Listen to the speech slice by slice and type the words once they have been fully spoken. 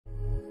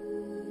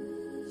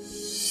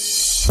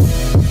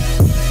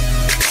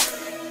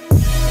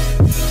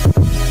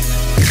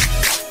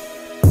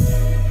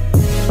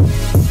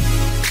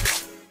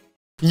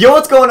Yo,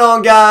 what's going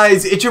on,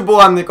 guys? It's your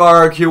boy,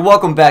 NickArg here.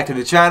 Welcome back to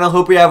the channel.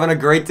 Hope you're having a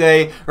great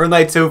day or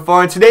night so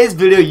far. In today's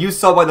video, you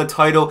saw by the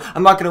title,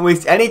 I'm not going to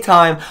waste any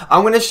time.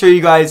 I'm going to show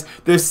you guys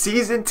the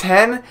Season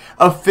 10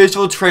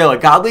 official trailer.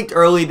 Got leaked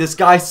early. This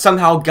guy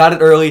somehow got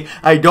it early.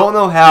 I don't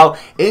know how.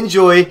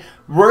 Enjoy.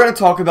 We're going to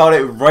talk about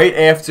it right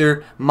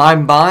after my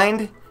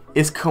mind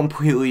is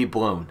completely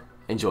blown.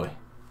 Enjoy.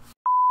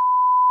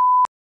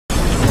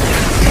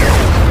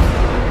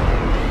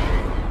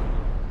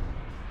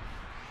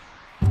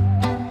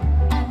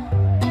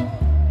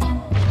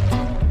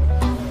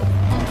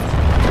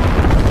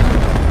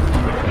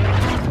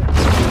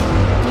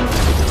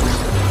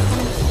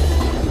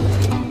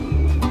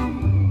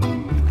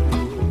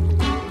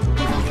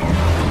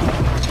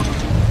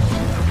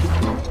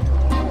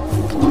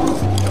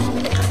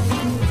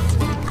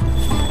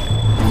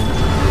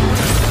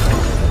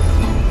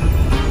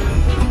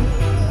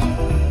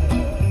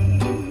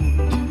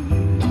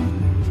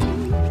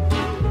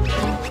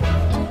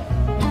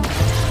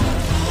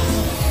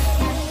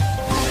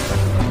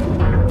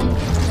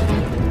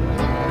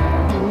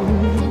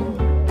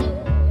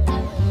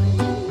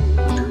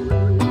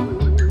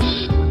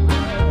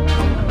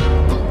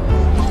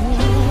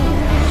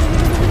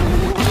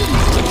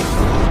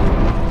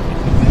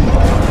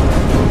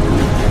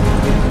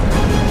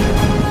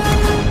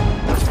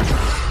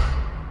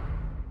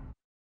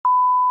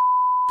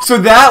 So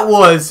that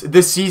was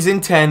the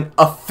Season 10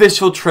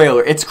 official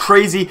trailer. It's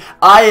crazy.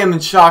 I am in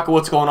shock of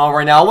what's going on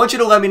right now. I want you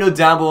to let me know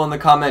down below in the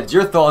comments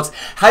your thoughts.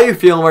 How you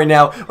feeling right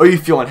now? Are you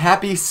feeling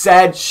happy,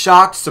 sad,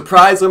 shocked,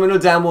 surprised? Let me know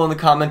down below in the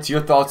comments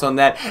your thoughts on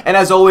that. And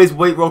as always,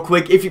 wait real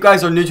quick. If you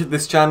guys are new to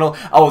this channel,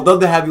 I would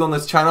love to have you on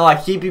this channel.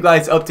 I keep you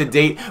guys up to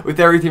date with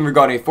everything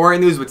regarding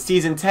Fortnite news with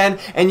Season 10,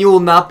 and you will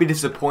not be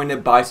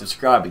disappointed by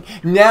subscribing.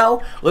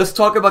 Now, let's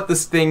talk about the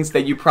things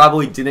that you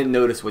probably didn't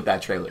notice with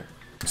that trailer.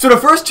 So the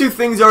first two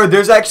things are,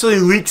 there's actually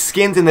leaked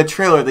skins in the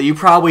trailer that you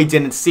probably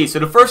didn't see. So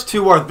the first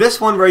two are this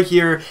one right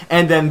here,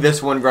 and then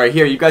this one right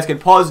here. You guys can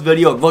pause the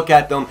video, look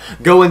at them,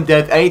 go in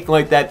depth, anything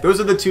like that.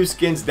 Those are the two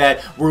skins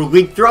that were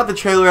leaked throughout the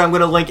trailer. I'm going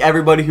to link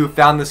everybody who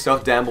found this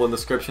stuff down below in the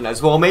description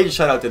as well. Major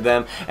shout out to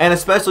them, and a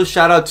special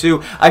shout out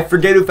to, I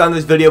forget who found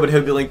this video, but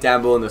he'll be linked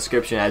down below in the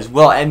description as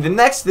well. And the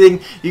next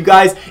thing, you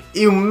guys,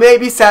 you may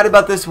be sad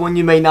about this one,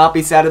 you may not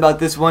be sad about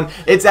this one.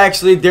 It's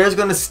actually, there's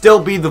going to still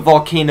be the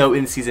volcano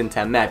in Season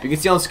 10 map. You can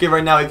see on screen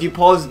right now, if you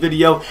pause the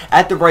video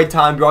at the right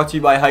time, brought to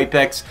you by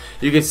Hypex,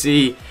 you can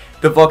see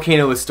the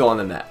volcano is still on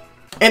the map.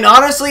 And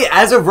honestly,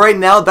 as of right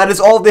now, that is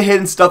all the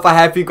hidden stuff I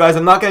have for you guys.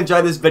 I'm not going to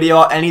drag this video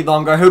out any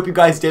longer. I hope you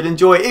guys did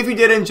enjoy. If you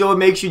did enjoy,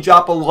 make sure you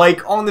drop a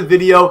like on the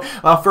video.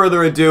 Without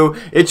further ado,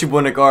 it's your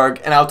boy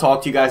NickArg, and I'll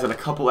talk to you guys in a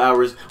couple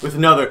hours with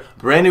another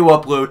brand new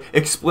upload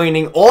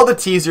explaining all the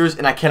teasers,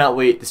 and I cannot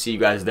wait to see you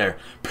guys there.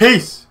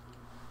 Peace!